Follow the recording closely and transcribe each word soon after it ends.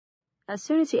As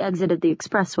soon as he exited the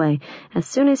expressway, as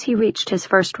soon as he reached his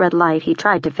first red light, he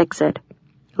tried to fix it.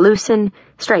 Loosen,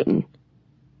 straighten,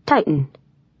 tighten.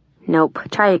 Nope,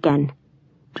 try again.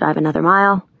 Drive another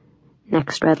mile.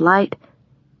 Next red light.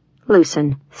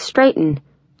 Loosen, straighten,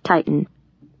 tighten.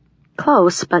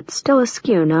 Close, but still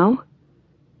askew, no?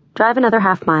 Drive another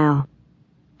half mile.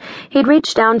 He'd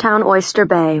reached downtown Oyster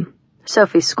Bay.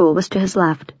 Sophie's school was to his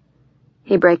left.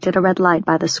 He braked at a red light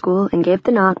by the school and gave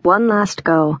the knot one last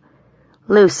go.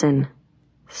 Loosen,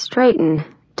 straighten,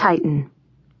 tighten.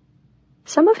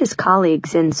 Some of his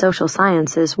colleagues in social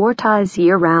sciences wore ties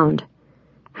year-round.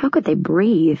 How could they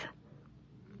breathe?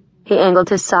 He angled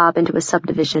his Saab into a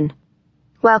subdivision.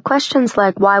 While questions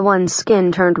like why one's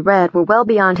skin turned red were well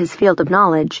beyond his field of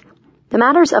knowledge, the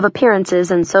matters of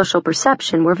appearances and social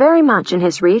perception were very much in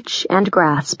his reach and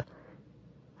grasp.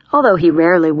 Although he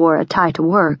rarely wore a tie to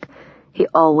work, he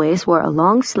always wore a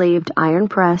long-sleeved,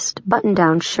 iron-pressed,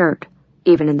 button-down shirt,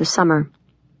 even in the summer.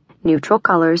 Neutral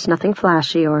colors, nothing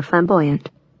flashy or flamboyant.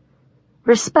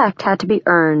 Respect had to be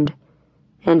earned,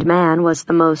 and man was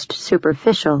the most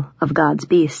superficial of God's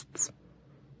beasts.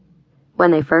 When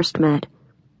they first met,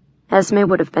 Esme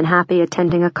would have been happy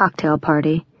attending a cocktail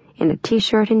party in a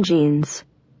t-shirt and jeans.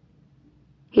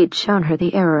 He'd shown her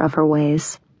the error of her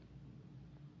ways.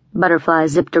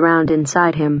 Butterflies zipped around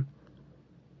inside him.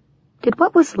 Did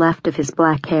what was left of his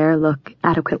black hair look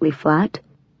adequately flat?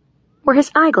 Were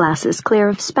his eyeglasses clear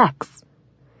of specks?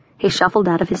 He shuffled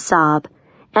out of his Saab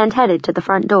and headed to the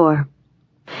front door.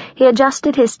 He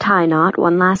adjusted his tie knot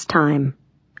one last time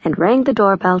and rang the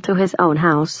doorbell to his own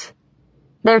house.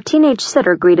 Their teenage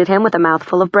sitter greeted him with a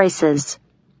mouthful of braces.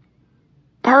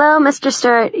 "Hello, Mr.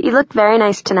 Sturt. You look very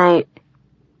nice tonight."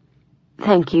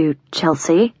 "Thank you,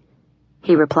 Chelsea,"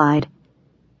 he replied.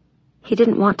 He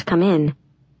didn't want to come in.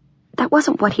 That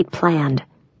wasn't what he'd planned.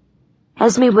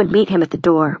 Esme would meet him at the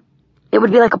door. It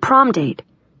would be like a prom date.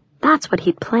 That's what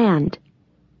he'd planned.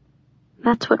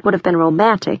 That's what would have been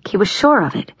romantic, he was sure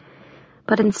of it.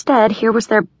 But instead, here was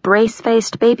their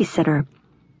brace-faced babysitter.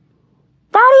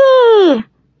 "Daddy!"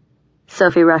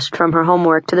 Sophie rushed from her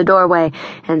homework to the doorway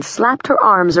and slapped her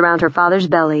arms around her father's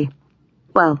belly.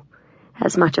 Well,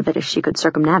 as much of it as she could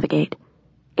circumnavigate,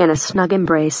 in a snug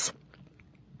embrace.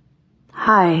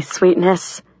 "Hi,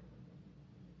 sweetness."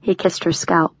 He kissed her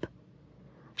scalp.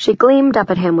 She gleamed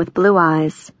up at him with blue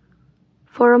eyes.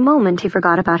 For a moment he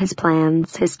forgot about his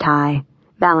plans, his tie,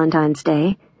 Valentine's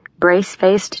Day,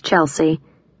 brace-faced Chelsea,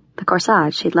 the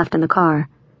corsage he'd left in the car,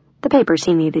 the papers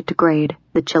he needed to grade,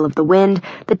 the chill of the wind,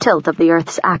 the tilt of the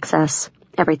Earth's axis,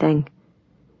 everything.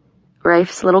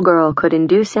 Rafe's little girl could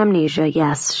induce amnesia,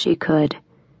 yes, she could.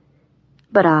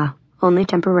 But only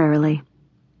temporarily.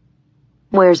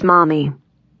 "Where's Mommy?"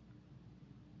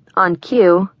 On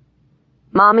cue,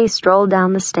 Mommy strolled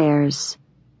down the stairs.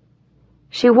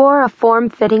 She wore a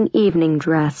form-fitting evening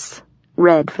dress,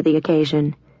 red for the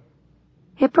occasion.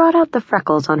 It brought out the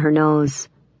freckles on her nose.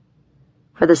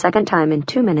 For the second time in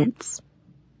 2 minutes,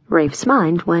 Rafe's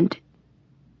mind went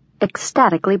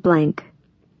ecstatically blank.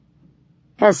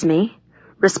 Esme,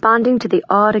 responding to the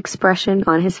odd expression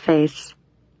on his face,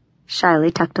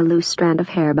 shyly tucked a loose strand of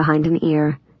hair behind an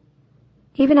ear.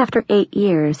 Even after 8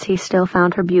 years, he still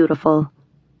found her beautiful.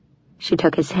 She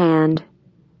took his hand.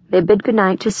 They bid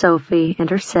goodnight to Sophie and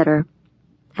her sitter,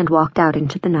 and walked out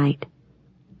into the night.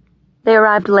 They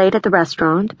arrived late at the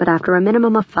restaurant, but after a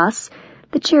minimum of fuss,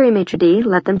 the cheery maitre d'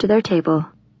 led them to their table.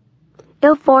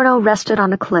 Il Forno rested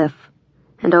on a cliff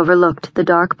and overlooked the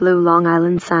dark blue Long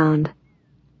Island Sound.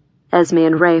 Esme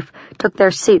and Rafe took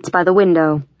their seats by the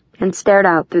window and stared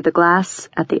out through the glass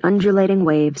at the undulating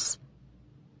waves.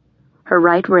 Her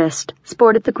right wrist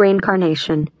sported the green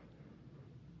carnation.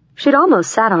 She'd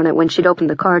almost sat on it when she'd opened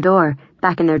the car door,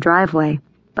 back in their driveway,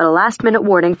 but a last-minute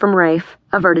warning from Rafe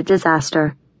averted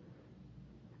disaster.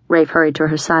 Rafe hurried to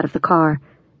her side of the car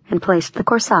and placed the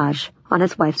corsage on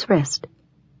his wife's wrist.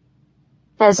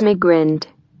 Esme grinned.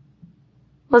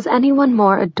 Was anyone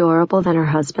more adorable than her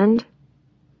husband?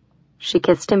 She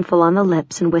kissed him full on the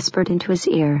lips and whispered into his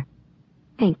ear,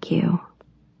 "Thank you."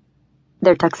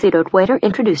 Their tuxedoed waiter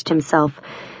introduced himself,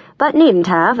 but needn't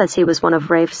have, as he was one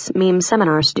of Rafe's meme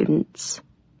seminar students.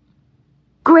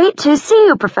 "Great to see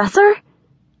you, Professor,"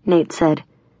 Nate said.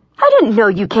 "I didn't know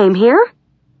you came here."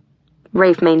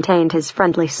 Rafe maintained his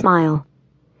friendly smile.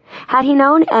 Had he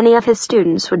known any of his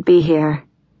students would be here,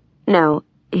 no,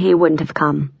 he wouldn't have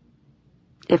come.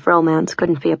 If romance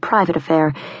couldn't be a private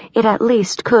affair, it at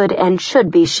least could and should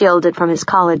be shielded from his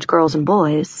college girls and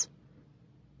boys.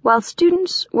 While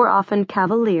students were often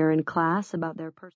cavalier in class about their personal